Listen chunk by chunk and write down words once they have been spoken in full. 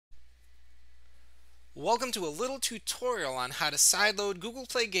Welcome to a little tutorial on how to sideload Google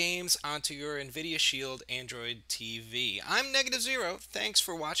Play games onto your NVIDIA Shield Android TV. I'm Negative Zero. Thanks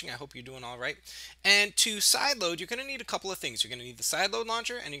for watching. I hope you're doing all right. And to sideload, you're going to need a couple of things. You're going to need the Sideload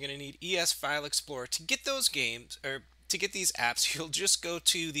Launcher and you're going to need ES File Explorer. To get those games, or to get these apps, you'll just go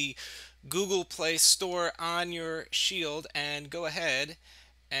to the Google Play Store on your Shield and go ahead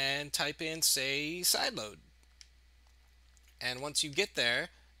and type in, say, Sideload. And once you get there,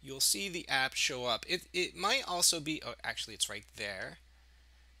 you'll see the app show up. It might also be, oh, actually it's right there.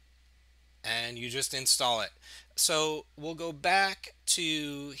 And you just install it. So we'll go back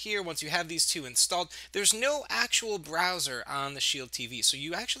to here once you have these two installed. There's no actual browser on the Shield TV, so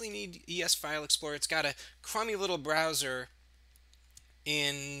you actually need ES File Explorer. It's got a crummy little browser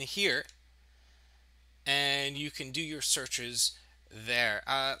in here, and you can do your searches there.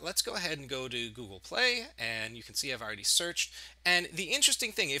 Let's go ahead and go to Google Play, and you can see I've already searched. And the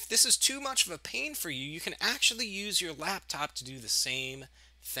interesting thing, if this is too much of a pain for you, you can actually use your laptop to do the same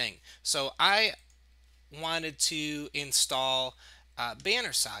thing. So I wanted to install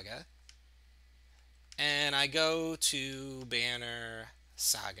Banner Saga, and I go to Banner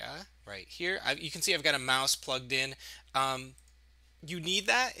Saga right here. You can see I've got a mouse plugged in. You need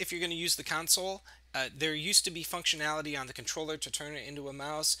that if you're going to use the console. There used to be functionality on the controller to turn it into a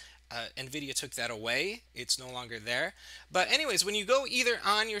mouse. NVIDIA took that away. It's no longer there. But anyways, when you go either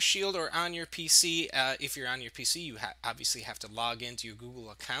on your Shield or on your PC, if you're on your PC, you obviously have to log into your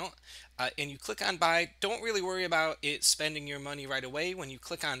Google account. And you click on Buy. Don't really worry about it spending your money right away. When you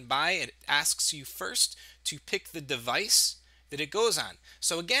click on Buy, it asks you first to pick the device that it goes on.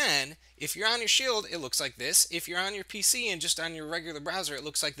 So again, if you're on your Shield, it looks like this. If you're on your PC and just on your regular browser, it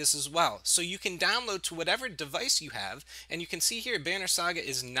looks like this as well. So you can download to whatever device you have, and you can see here Banner Saga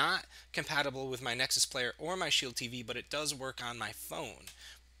is not compatible with my Nexus player or my Shield TV, but it does work on my phone.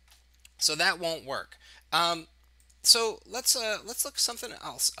 So that won't work. So let's look something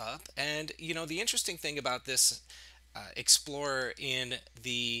else up. And you know, the interesting thing about this Explorer in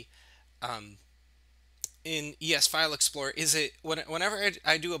the in ES File Explorer is whenever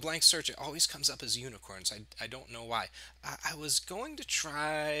I do a blank search, it always comes up as unicorns. I don't know why. I was going to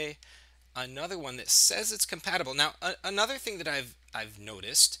try another one that says it's compatible. Now, another thing that I've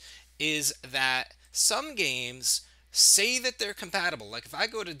noticed is that some games say that they're compatible. Like if I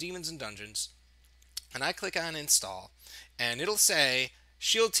go to Demons and Dungeons and I click on install, and it'll say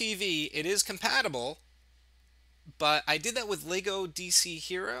Shield TV, it is compatible. But I did that with Lego DC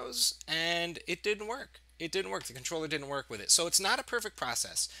Heroes, and it didn't work. It didn't work. The controller didn't work with it. So it's not a perfect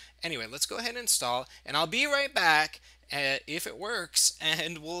process. Anyway, let's go ahead and install, and I'll be right back if it works,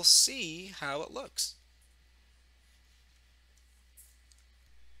 and we'll see how it looks.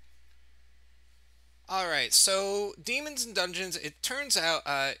 Alright, so Demons and Dungeons, it turns out,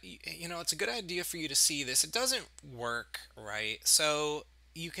 you know, it's a good idea for you to see this. It doesn't work, right? So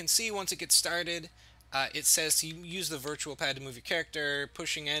you can see once it gets started, it says to use the virtual pad to move your character,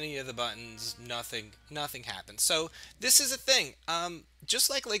 pushing any of the buttons, nothing happens. So this is a thing. Just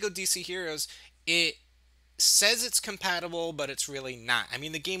like Lego DC Heroes, it says it's compatible, but it's really not. I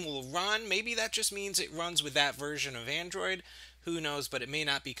mean, the game will run. Maybe that just means it runs with that version of Android. Who knows, but it may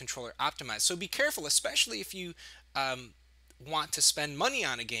not be controller optimized. So be careful, especially if you want to spend money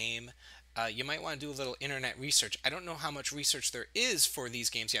on a game. You might want to do a little internet research. I don't know how much research there is for these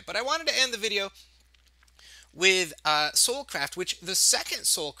games yet, but I wanted to end the video with Soulcraft, which the second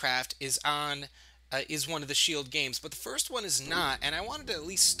Soulcraft is on is one of the Shield games, but the first one is not, and I wanted to at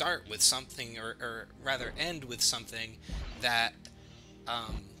least start with something, or rather end with something that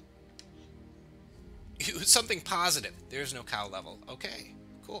something positive. There's no cow level. Okay,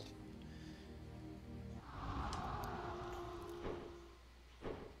 cool.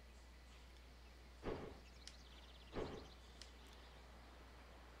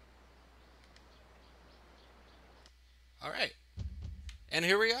 All right, and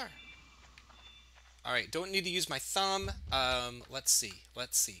here we are. All right, don't need to use my thumb. Let's see.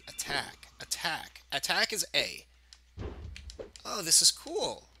 Attack is A. Oh, this is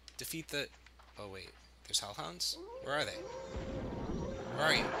cool. Defeat the... Oh, wait. There's hellhounds? Where are they? Where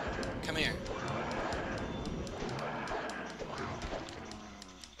are you? Come here.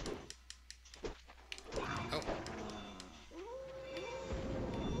 Oh.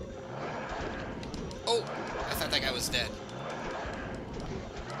 Oh! I thought that guy was dead.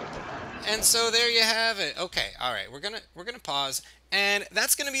 And so there you have it. Okay, all right, we're gonna pause, and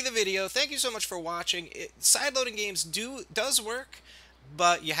that's gonna be the video. Thank you so much for watching. Sideloading games does work,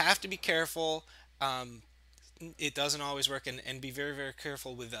 but you have to be careful. It doesn't always work, and be very, very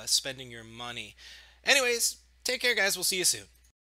careful with spending your money. Anyways, take care, guys. We'll see you soon.